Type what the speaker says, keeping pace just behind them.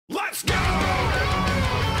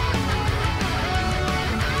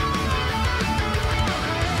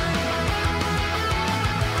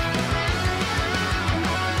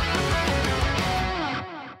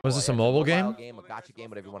Was this a mobile game? A gacha game,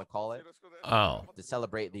 whatever you want to call it. Oh. To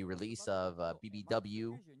celebrate the release of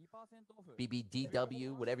BBDW,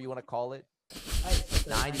 whatever you want to call it.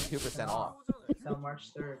 92% off. Till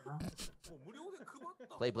March 3rd, huh?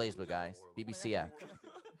 Play BlazBlue, guys. BBCF.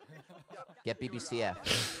 Get BBCF.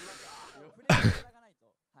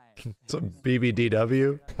 Some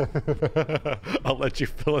BBDW. I'll let you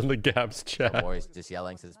fill in the gaps, chat. No worries, just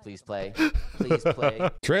yelling says, please play. Please play.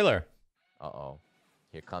 Trailer. Uh-oh.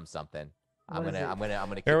 Here comes something. I'm gonna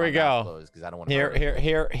keep Here we my mouth go. closed because I don't want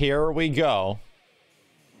to Here we go.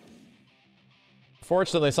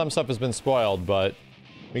 Fortunately, some stuff has been spoiled, but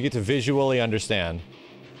we get to visually understand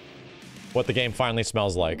what the game finally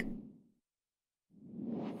smells like.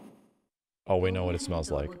 Oh, we know what it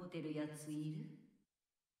smells like.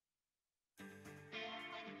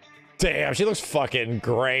 Damn, she looks fucking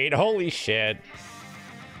great. Holy shit.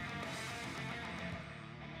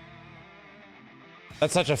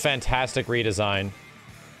 That's such a fantastic redesign.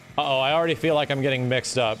 Uh-oh, I already feel like I'm getting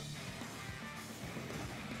mixed up.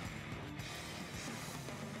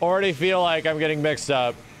 Already feel like I'm getting mixed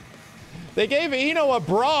up. They gave Ino a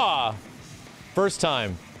bra. First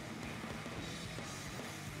time.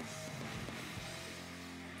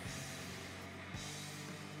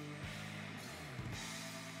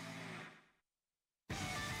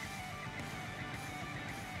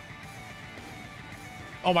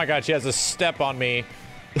 Oh my god, she has a step on me.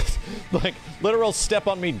 Like, literal step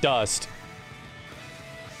on me dust.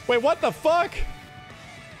 Wait, what the fuck?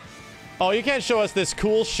 Oh, you can't show us this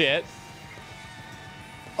cool shit.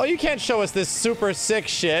 Oh, you can't show us this super sick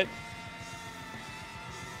shit.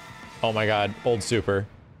 Oh my god, old super.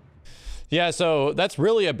 Yeah, so that's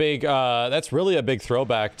really a big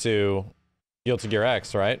throwback to Guilty Gear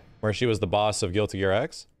X, right? Where she was the boss of Guilty Gear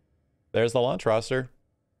X. There's the launch roster.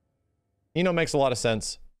 Ino makes a lot of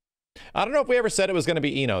sense. I don't know if we ever said it was going to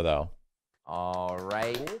be Ino, though. All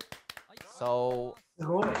right. So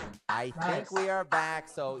I think we are back.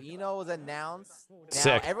 So Ino was announced. Now,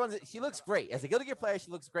 sick. She looks great. As a Guilty Gear player, she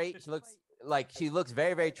looks great. She looks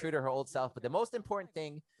very, very true to her old self. But the most important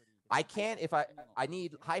thing, I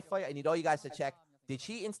need Hi-Fi. I need all you guys to check. Did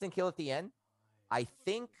she instant kill at the end? I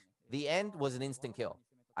think the end was an instant kill.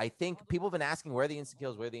 I think people have been asking where the instant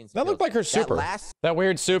kills, That looked like her super. That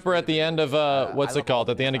weird super at the end of, what's it called?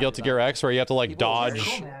 At the end of Guilty Gear X, where you have to, like,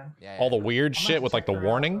 dodge all the weird shit with, like, the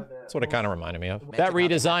warning. That's what it kind of reminded me of. That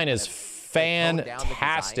redesign is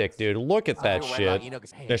fantastic, dude. Look at that shit.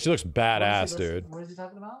 Yeah, she looks badass, dude. What is he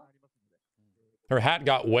talking about? Her hat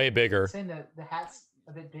got way bigger. Saying that the hat's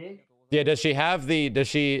a bit big? Yeah,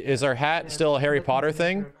 is her hat still a Harry Potter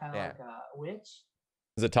thing? Yeah. Witch?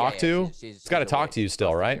 Does it talk to? It's got to talk to you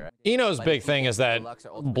still, right? Ino's big thing is that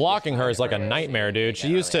blocking her is like a nightmare, dude. She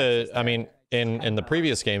used to, I mean, in the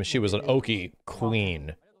previous game, she was an Oki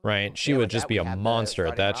queen, right? She would just be a monster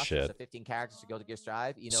at that shit.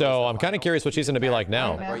 So I'm kind of curious what she's going to be like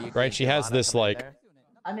now, right? She has this, like,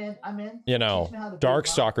 I'm in. you know,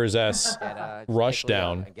 Darkstalkers-esque rush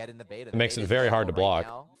down. It makes it very hard to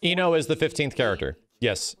block. Ino is the 15th character.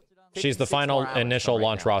 Yes. She's the final initial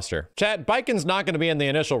launch roster. Chat, Biken's not going to be in the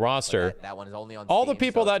initial roster. All the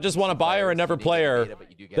people that just want to buy her and never play her,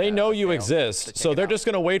 they know you exist, so they're just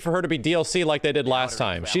going to wait for her to be DLC like they did last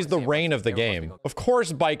time. She's the reign of the game. Of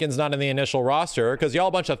course Biken's not in the initial roster, because y'all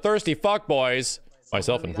a bunch of thirsty fuckboys,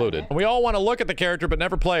 myself included. We all want to look at the character but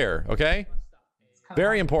never play her, okay?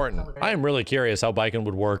 Very important. I am really curious how Biken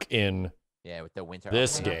would work in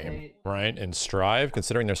this game, right? In Strive,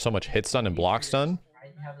 considering there's so much hit stun and block stun.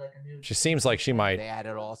 She seems like she might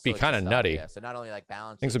be kind of nutty.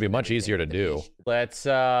 Things would be much easier to do. Let's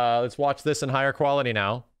watch this in higher quality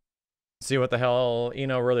now. See what the hell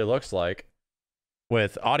Ino really looks like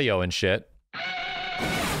with audio and shit.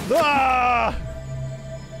 Ah!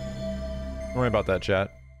 Don't worry about that,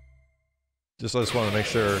 chat. I just want to make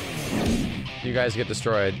sure you guys get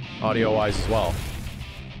destroyed audio-wise as well.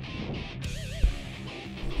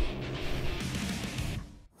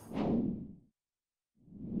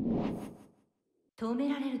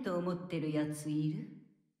 You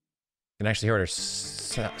can actually hear what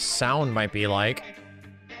her sound might be like.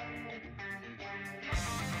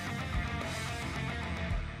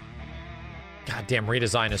 Goddamn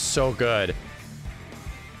redesign is so good.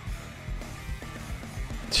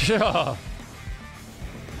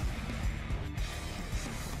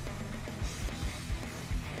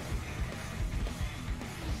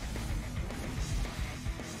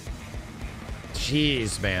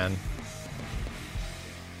 Jeez, man.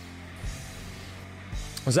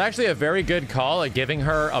 It was actually a very good call at giving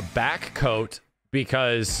her a back coat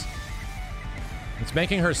because it's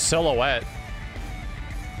making her silhouette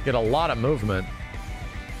get a lot of movement.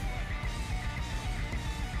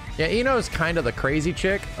 Yeah, Ino is kind of the crazy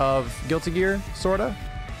chick of Guilty Gear, sorta.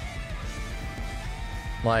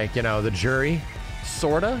 Like, you know, the jury,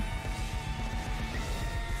 sorta.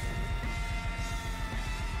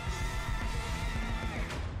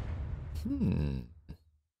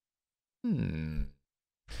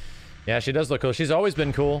 Yeah, she does look cool. She's always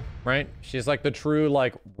been cool, right? She's like the true,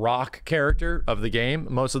 like, rock character of the game.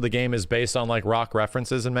 Most of the game is based on, like, rock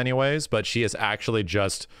references in many ways, but she is actually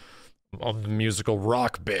just a musical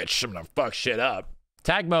rock bitch. I'm gonna fuck shit up.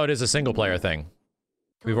 Tag mode is a single-player thing.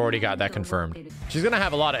 We've already got that confirmed. She's gonna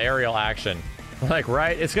have a lot of aerial action. Like,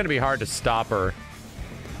 right? It's gonna be hard to stop her.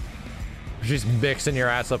 She's mixing your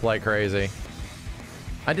ass up like crazy.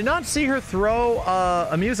 I did not see her throw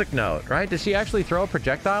a music note, right? Did she actually throw a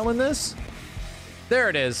projectile in this? There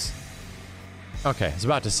it is. Okay, I was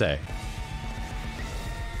about to say.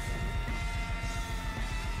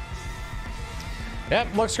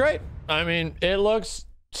 Yep, looks great. I mean, she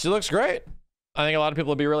looks great. I think a lot of people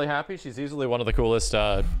will be really happy. She's easily one of the coolest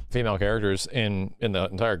female characters in the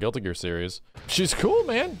entire Guilty Gear series. She's cool,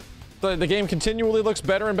 man. The game continually looks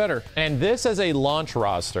better and better. And this as a launch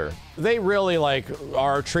roster, they really like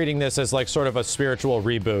are treating this as like sort of a spiritual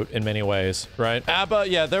reboot in many ways, right? ABBA,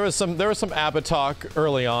 yeah, there was some ABBA talk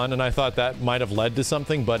early on, and I thought that might have led to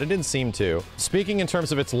something, but it didn't seem to. Speaking in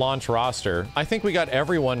terms of its launch roster, I think we got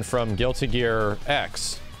everyone from Guilty Gear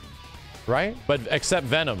X, right? But except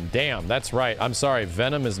Venom. Damn, that's right. I'm sorry,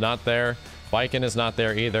 Venom is not there. Viken is not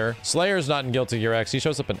there either. Slayer's not in Guilty Gear X. He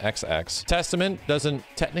shows up in XX. Testament doesn't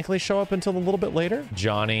technically show up until a little bit later.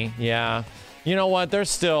 Johnny, yeah. You know what? There's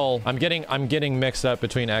still... I'm getting mixed up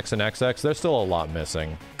between X and XX. There's still a lot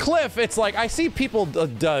missing. Cliff, it's like, I see people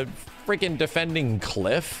freaking defending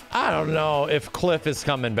Cliff. I don't know if Cliff is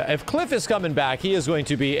coming back. If Cliff is coming back, he is going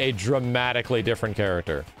to be a dramatically different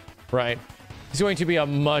character, right? He's going to be a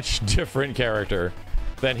much different character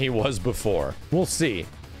than he was before. We'll see.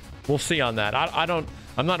 We'll see on that.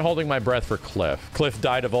 I'm not holding my breath for Cliff. Cliff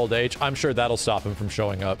died of old age. I'm sure that'll stop him from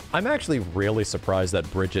showing up. I'm actually really surprised that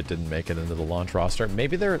Bridget didn't make it into the launch roster.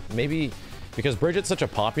 Maybe because Bridget's such a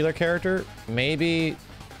popular character, maybe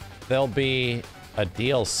there'll be a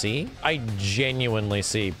DLC. I genuinely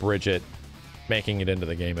see Bridget making it into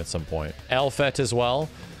the game at some point. Elfet as well.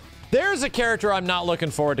 There's a character I'm not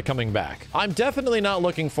looking forward to coming back. I'm definitely not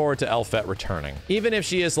looking forward to Elfet returning. Even if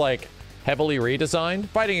she is like heavily redesigned,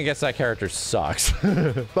 fighting against that character sucks.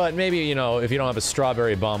 But maybe, you know, if you don't have a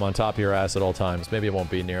strawberry bomb on top of your ass at all times, maybe it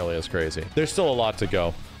won't be nearly as crazy. There's still a lot to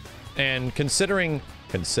go. And considering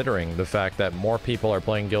the fact that more people are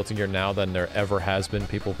playing Guilty Gear now than there ever has been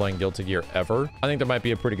people playing Guilty Gear ever, I think there might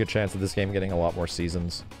be a pretty good chance of this game getting a lot more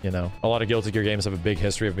seasons, you know? A lot of Guilty Gear games have a big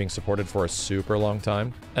history of being supported for a super long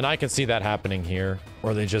time. And I can see that happening here,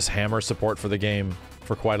 where they just hammer support for the game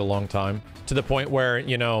for quite a long time, to the point where,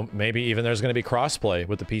 you know, maybe even there's going to be crossplay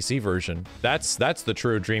with the PC version. That's the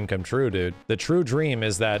true dream come true, dude. The true dream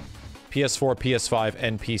is that PS4, PS5,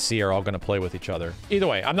 and PC are all going to play with each other. Either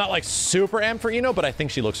way, I'm not like super amped for Ino, but I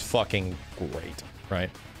think she looks fucking great, right?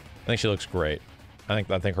 I think she looks great. I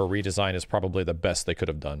think her redesign is probably the best they could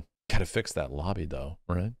have done. Gotta fix that lobby though,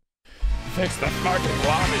 right? Fix the fucking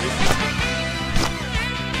lobby.